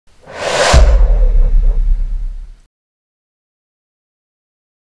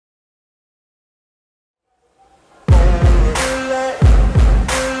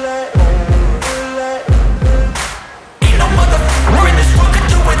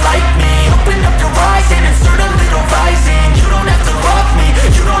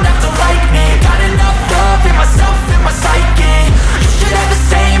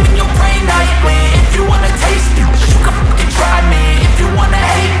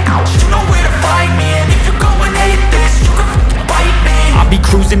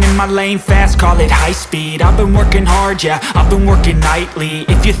my lane fast, call it high speed. I've been working hard, yeah, I've been working nightly.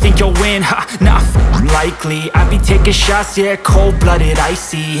 If you think you'll win, ha, not likely. I be taking shots, yeah, cold-blooded,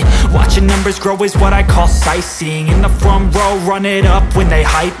 icy. Watching numbers grow is what I call sightseeing. In the front row, run it up when they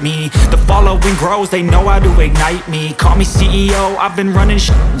hype me. The following grows, they know how to ignite me. Call me CEO, I've been running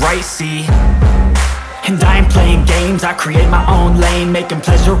right, see. And I ain't playing games, I create my own lane, making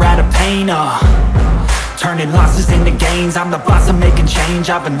pleasure out of pain, turning losses into gains. I'm the boss, I'm making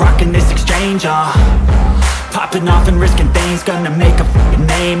change. I've been rocking this exchange, popping off and risking things. Gonna make a f***ing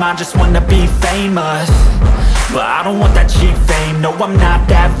name. I just wanna be famous, but I don't want that cheap fame. No, I'm not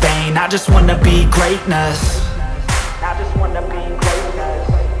that vain. I just wanna be greatness. I just wanna be greatness.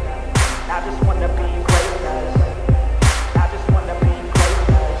 I just wanna be greatness. I just wanna be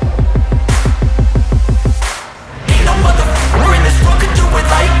greatness. Ain't no motherfucker in this world could do it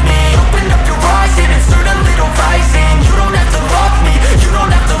like me. Open up your eyes and insert a little rising. You don't have to love me, you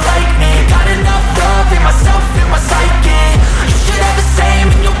don't have to like me. Got enough love in myself, in my psyche. You should have the same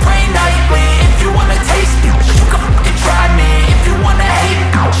in your brain nightly. If you wanna taste me, you can fucking try me. If you wanna hate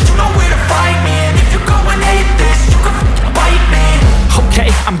me, you know where to find me. And if you go and hate this, you can fucking bite me. Okay,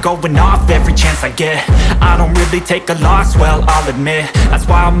 I'm going off every chance I get. I don't really take a loss, well, I'll admit. That's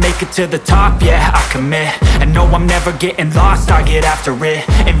why I'll make it to the top, yeah, I commit. And no, I'm never getting lost, I get after it.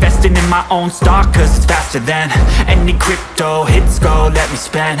 Investing in my own stock, cause it's faster than any crypto hits go, let me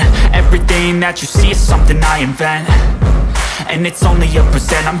spend. Everything that you see is something I invent, and it's only a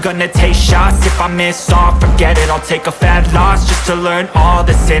percent. I'm gonna take shots, if I miss all, forget it. I'll take a fat loss just to learn all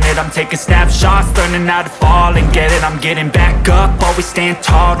that's in it. I'm taking snapshots, learning how to fall and get it. I'm getting back up, always stand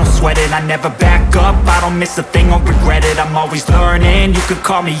tall, don't sweat it. I never back up, I don't miss a thing or regret it. I'm always learning, you could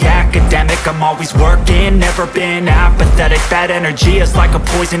call me academic. I'm always working, never been apathetic. That energy is like a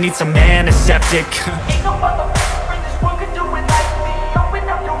poison, needs some antiseptic. Ain't no motherfucker in this world could do it like me. Open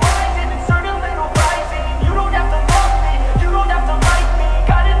up your eyes and insert a little rising. You don't have to love me, you don't have to like me.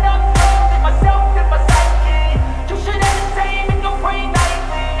 Got enough love in myself, in my psyche. You should have the same in your brain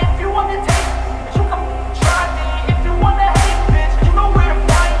nightly. If you wanna taste me, you can try me. If you wanna hate this, you know where to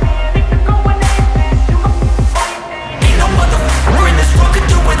find me. And if you go and hate this, you can fight me. Ain't no motherfucker in this world could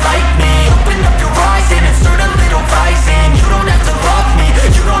do it like me. Open up your eyes and insert a little rising. You don't have to love me,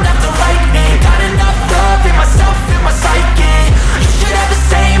 you don't have to like me. Got enough love in myself, in my psyche. You should have the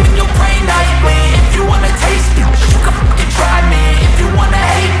same in your brain nightly. If you wanna taste me, you can fucking try me. If you wanna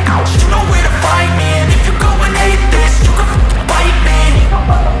hate me, you know where to find me. And if you go and hate this, you can fucking bite me. Ain't no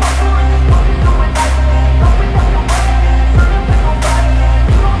motherfucker in this world can do it like me. Open up your mind and insert a little rising.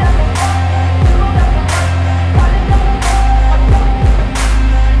 You don't have to love me, you don't have to like me.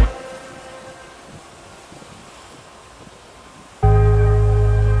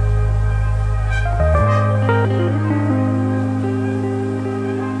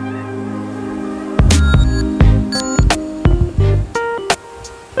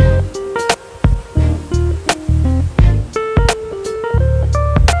 enough love,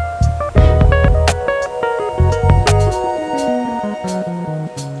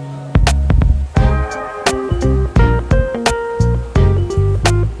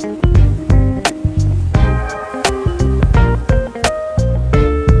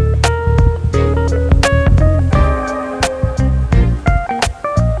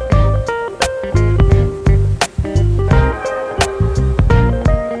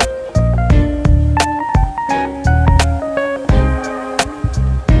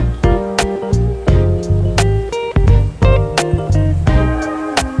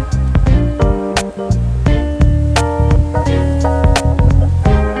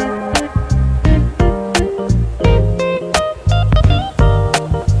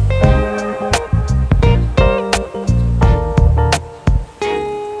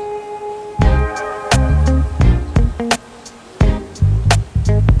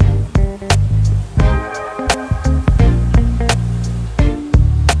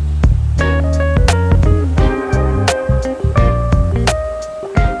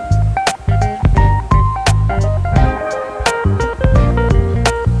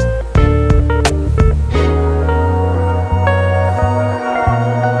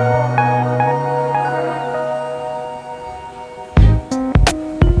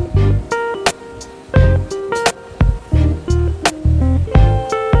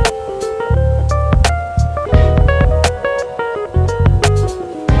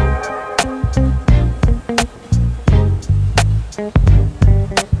 Thank you.